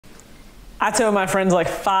I told my friends like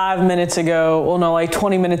 5 minutes ago, well no, like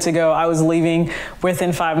 20 minutes ago, I was leaving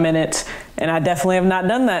within 5 minutes. And I definitely have not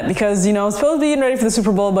done that because, you know, I'm supposed to be getting ready for the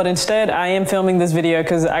Super Bowl, but instead I am filming this video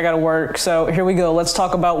because I gotta work. So here we go. Let's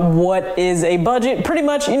talk about what is a budget. Pretty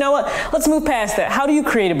much, you know what? Let's move past that. How do you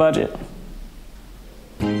create a budget?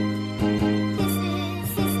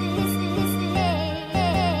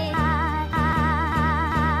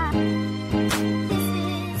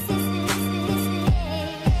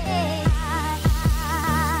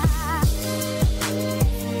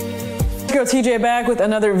 TJ back with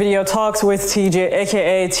another video talks with TJ,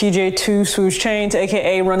 aka TJ2 Swoosh Chains,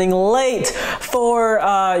 aka running late for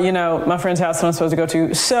you know, my friend's house that I'm supposed to go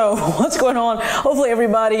to. So what's going on? Hopefully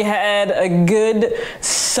everybody had a good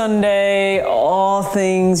Sunday, all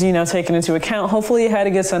things, you know, taken into account. Hopefully you had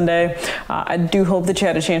a good Sunday. I do hope that you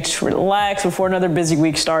had a chance to relax before another busy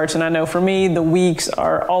week starts. And I know for me, the weeks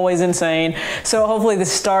are always insane. So hopefully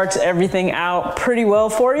this starts everything out pretty well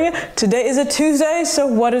for you. Today is a Tuesday, so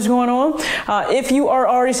what is going on? If you are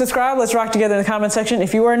already subscribed, let's rock together in the comment section.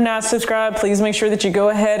 If you are not subscribed, please make sure that you go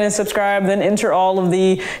ahead and subscribe, then enter all of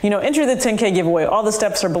the, you know, enter the 10K giveaway. All the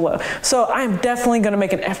steps are below. So I'm definitely going to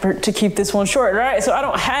make an effort to keep this one short, right? So I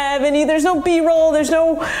don't have any, there's no B-roll, there's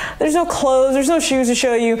no clothes, there's no shoes to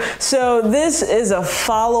show you. So this is a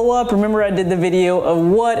follow-up. Remember I did the video of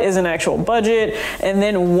what is an actual budget and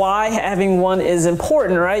then why having one is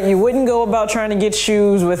important, right? You wouldn't go about trying to get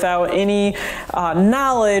shoes without any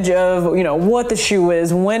knowledge of, you know, what the shoe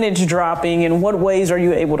is, when it's dropping, and what ways are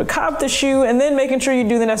you able to cop the shoe, and then making sure you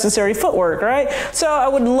do the necessary footwork, right? So I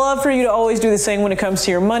would love for you to always do the same when it comes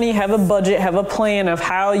to your money. Have a budget, have a plan of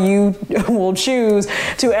how you will choose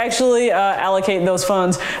to actually allocate those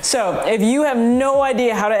funds. So if you have no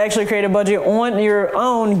idea how to actually create a budget on your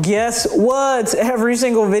own, guess what? Every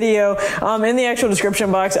single video in the actual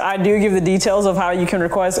description box, I do give the details of how you can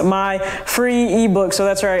request my free ebook. So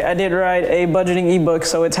that's right, I did write a budgeting ebook.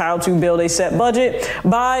 So it's how to build a set budget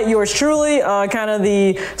by yours truly. Kind of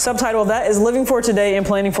the subtitle of that is living for today and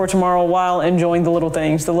planning for tomorrow while enjoying the little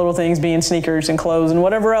things being sneakers and clothes and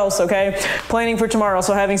whatever else, okay? Planning for tomorrow,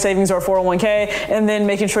 so having savings or 401k, and then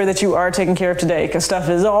making sure that you are taking care of today, because stuff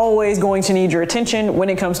is always going to need your attention when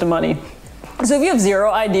it comes to money. So if you have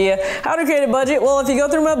zero idea how to create a budget, well, if you go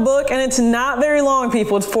through my book, and it's not very long,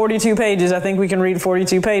 people, it's 42 pages. I think we can read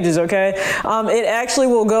 42 pages, okay? It actually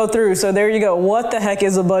will go through. So there you go. What the heck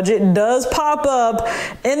is a budget? It does pop up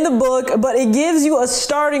in the book, but it gives you a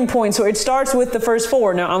starting point. So it starts with the first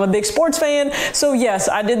four. Now, I'm a big sports fan, so yes,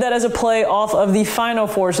 I did that as a play off of the final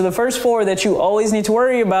four. So the first four that you always need to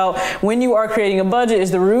worry about when you are creating a budget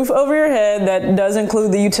is the roof over your head. That does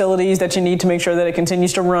include the utilities that you need to make sure that it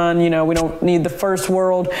continues to run. You know, we don't need the first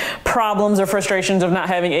world problems or frustrations of not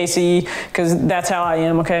having AC, because that's how I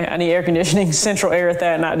am, okay? I need air conditioning, central air at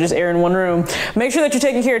that, not just air in one room. Make sure that you're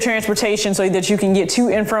taking care of transportation so that you can get to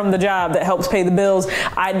and from the job. That helps pay the bills.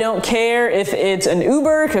 I don't care if it's an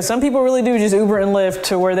Uber, because some people really do just Uber and Lyft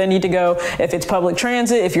to where they need to go. If it's public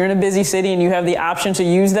transit, if you're in a busy city and you have the option to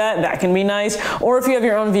use that, that can be nice. Or if you have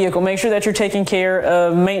your own vehicle, make sure that you're taking care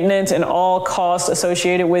of maintenance and all costs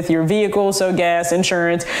associated with your vehicle, so gas,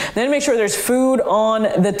 insurance. Then make sure there's food on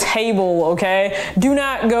the table, okay? Do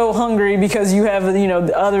not go hungry because you have, you know,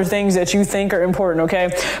 other things that you think are important, okay?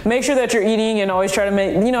 Make sure that you're eating and always try to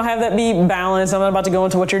make, you know, have that be balanced. I'm not about to go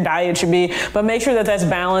into what your diet should be, but make sure that that's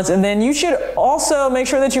balanced. And then you should also make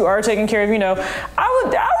sure that you are taking care of, you know, I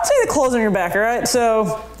would say the clothes on your back, all right?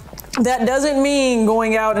 So that doesn't mean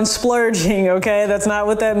going out and splurging, okay? That's not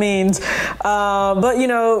what that means. But, you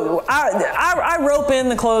know, I rope in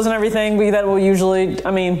the clothes and everything. That will usually, I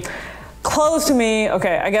mean, clothes to me,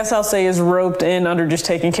 okay, I guess I'll say is roped in under just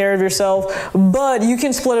taking care of yourself, but you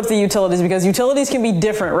can split up the utilities because utilities can be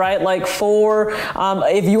different, right? Like for,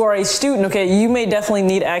 if you are a student, okay, you may definitely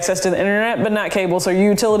need access to the internet, but not cable. So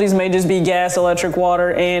your utilities may just be gas, electric,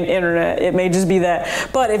 water, and internet. It may just be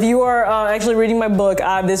that. But if you are actually reading my book,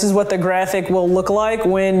 this is what the graphic will look like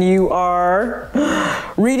when you are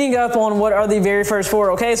reading up on what are the very first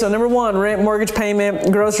four, okay? So number one, rent, mortgage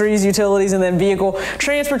payment, groceries, utilities, and then vehicle,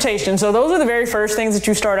 transportation. So those are the very first things that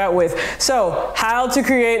you start out with. So how to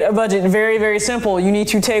create a budget? Very, very simple. You need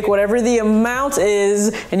to take whatever the amount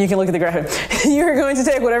is, and you can look at the graphic. You're going to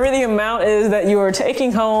take whatever the amount is that you are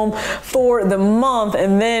taking home for the month,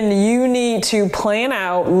 and then you need to plan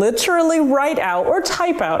out, literally write out or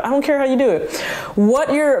type out, I don't care how you do it,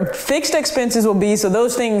 what your fixed expenses will be. So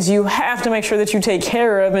those things you have to make sure that you take care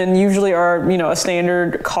care of and usually are, you know, a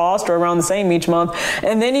standard cost or around the same each month.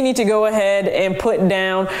 And then you need to go ahead and put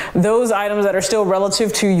down those items that are still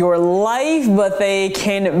relative to your life, but they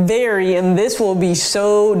can vary, and this will be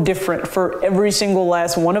so different for every single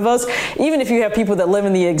last one of us. Even if you have people that live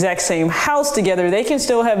in the exact same house together, they can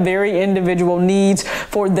still have very individual needs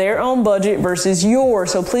for their own budget versus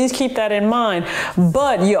yours. So please keep that in mind.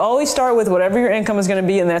 But you always start with whatever your income is going to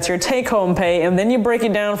be, and that's your take-home pay, and then you break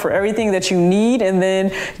it down for everything that you need and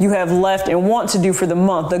then you have left and want to do for the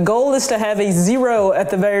month. The goal is to have a zero at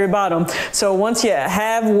the very bottom. So once you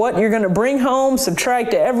have what you're going to bring home,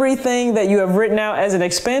 subtract everything that you have written out as an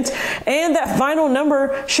expense, and that final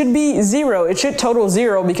number should be zero. It should total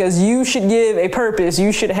zero because you should give a purpose.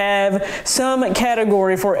 You should have some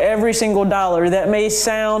category for every single dollar. That may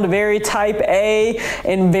sound very type A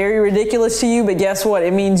and very ridiculous to you, but guess what?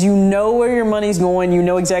 It means you know where your money's going. You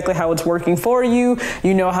know exactly how it's working for you.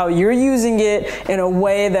 You know how you're using it in a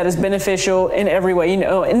way that is beneficial in every way, you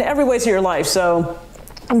know, in every way to your life. So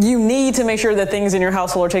you need to make sure that things in your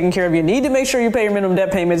household are taken care of. You need to make sure you pay your minimum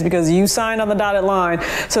debt payments because you signed on the dotted line.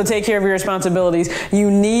 So take care of your responsibilities. You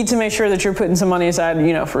need to make sure that you're putting some money aside,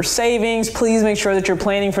 you know, for savings. Please make sure that you're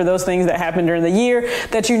planning for those things that happen during the year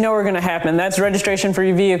that you know are going to happen. That's registration for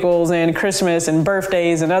your vehicles and Christmas and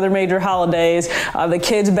birthdays and other major holidays, the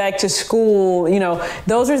kids back to school. You know,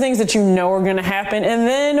 those are things that you know are going to happen. And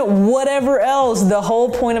then whatever else, the whole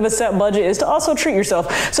point of a set budget is to also treat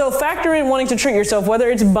yourself. So factor in wanting to treat yourself, whether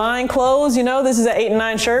it's buying clothes. You know, this is an 8 and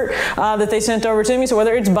 9 shirt that they sent over to me. So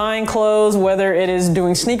whether it's buying clothes, whether it is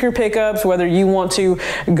doing sneaker pickups, whether you want to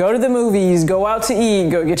go to the movies, go out to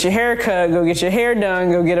eat, go get your hair cut, go get your hair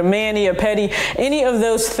done, go get a mani, a pedi, any of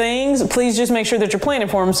those things, please just make sure that you're planning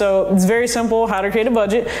for them. So it's very simple how to create a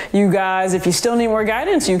budget. You guys, if you still need more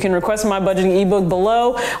guidance, you can request my budgeting ebook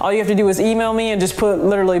below. All you have to do is email me and just put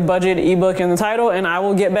literally budget ebook in the title, and I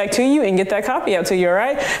will get back to you and get that copy out to you. All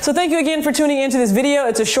right. So thank you again for tuning into this video.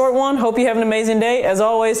 It's a short one. Hope you have an amazing day. As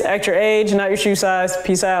always, act your age, not your shoe size.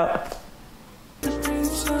 Peace out.